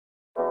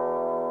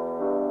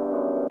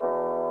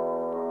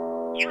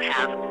You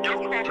have no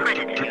call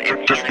credit to your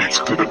MTN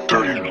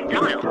account. You can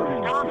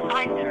dial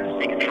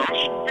 *506#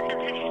 to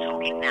continue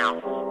talking now.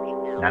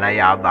 Nana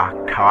Yaba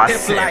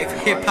Kawasem.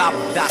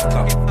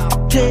 hiplife.hiphop.com.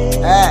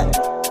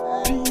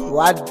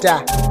 What da?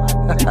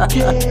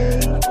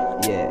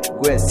 Yeah,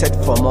 go and set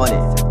for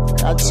money.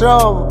 That's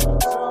wrong.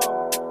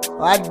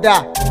 What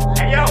da?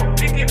 Hey yo,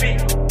 VIKI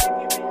Beat.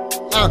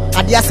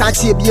 Adia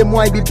Sachi be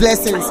be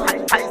blessings.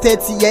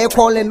 30 year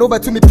calling over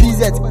to me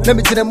PZ. Let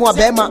me tell them more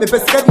Bema. Me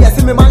pescadi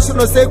as me mansion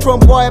no say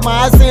chrome boy,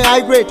 my ass in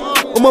high grade.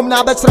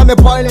 Na betra me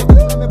boiling.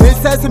 Me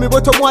says me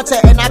bottom water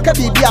and I can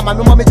be a man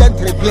no me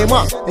gently play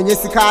more. And you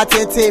Sika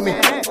tete me.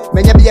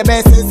 Many be a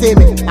man say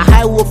me. I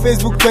high wo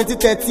Facebook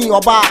 2013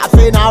 or bar I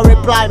feel now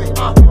reply me.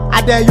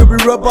 I dare you be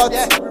robot.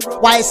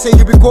 Why say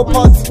you be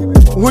co-pot?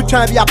 Who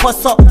try be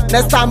apostle?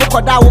 Next time we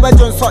could die over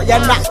Johnson.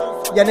 Yeah, nah.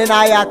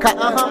 Yanina yaka,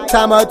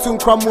 time out to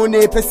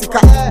Cromune Pesica,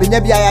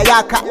 Binyabia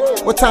yaka,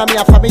 what time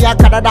ya familia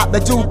Canada, the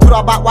Jew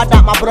about what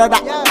that my brother,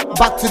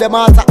 back to the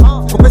matter,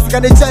 Pesica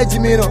the church,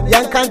 you know,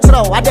 young country,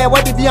 what they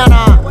what the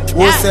Diana,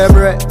 what's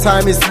every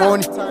time is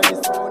money.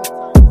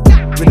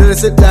 We don't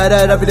sit that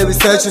every day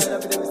researches.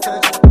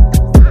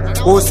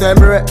 What's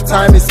every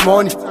time is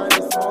money.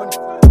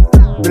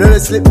 We don't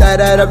sleep that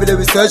every day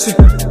researching.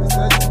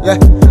 Yeah,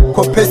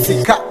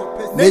 Pesica,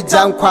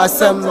 Nejan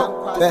Kwasem,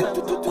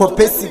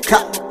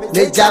 Pesica.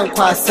 Nejan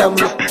Kwasem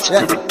no,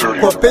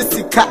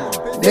 Pesica,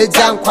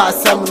 Nejan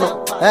Kwasem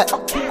no,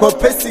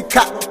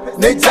 Pesica,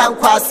 Nejan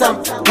Kwasem,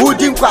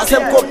 Woodin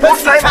Kwasem,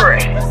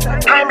 Pesica.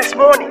 Time is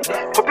money.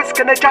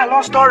 Pesica Nejan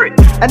long story.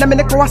 And I'm in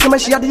the Kawasem,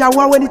 she had the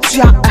hour when it's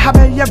ya. I have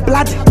a year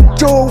blood.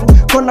 Joe,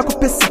 Kona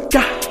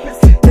Pesica.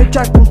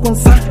 Nejan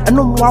Kunsa, and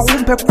no more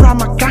Wimpe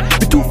Kramaka.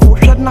 The two for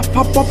Shadna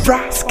Papa Bra.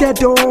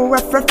 Schedule, a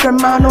fresh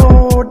man,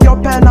 oh, the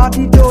open out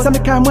the door. Some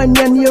time when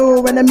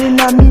you, when I mean,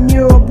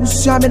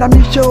 Busham and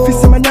Amisho.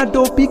 Fissamania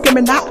do pick him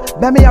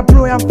out. Bammy a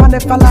bro and fan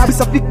fella. With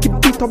a VIKI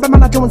Beat or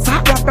Bamana Jones. I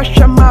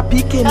fashion my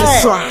peaking.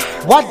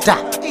 What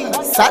that?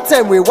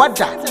 Saturn we what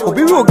that?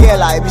 Obi will get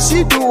like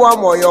she do one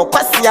more your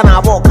question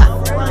aboka.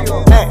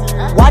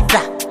 What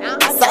that?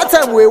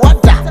 Saturn we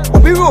what that?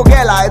 Obi will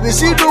get like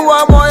she do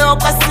one more your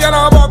question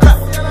aboka.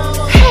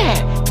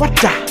 What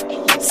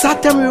that?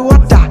 Saturn we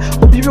what that?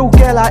 Obi will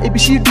get like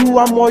she do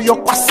one more your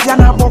question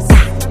aboka.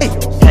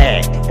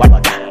 Hey,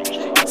 what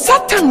that?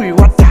 Saturn we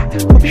what that?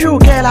 You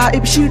get out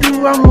if she do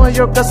one more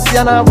your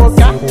Cassiana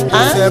Boca.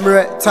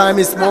 Time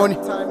is money.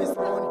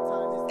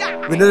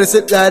 We don't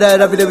sit that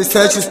every day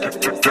researches.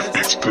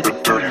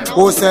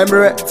 Oh,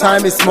 Samurai,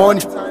 time is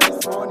money.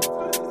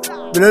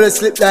 We don't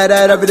sleep that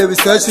every day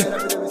researching.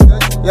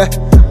 Yeah,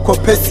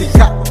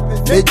 Pesica,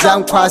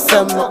 Nejan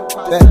Kwasem no.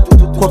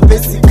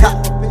 Pesica,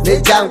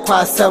 Nejan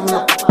Kwasem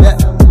no.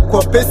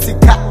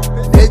 Pesica,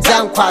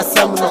 Nejan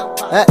Kwasem no.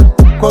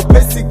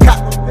 Pesica.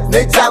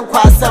 Nejan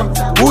Kwasem,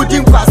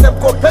 Woodin Kwasem,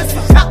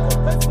 Pesica.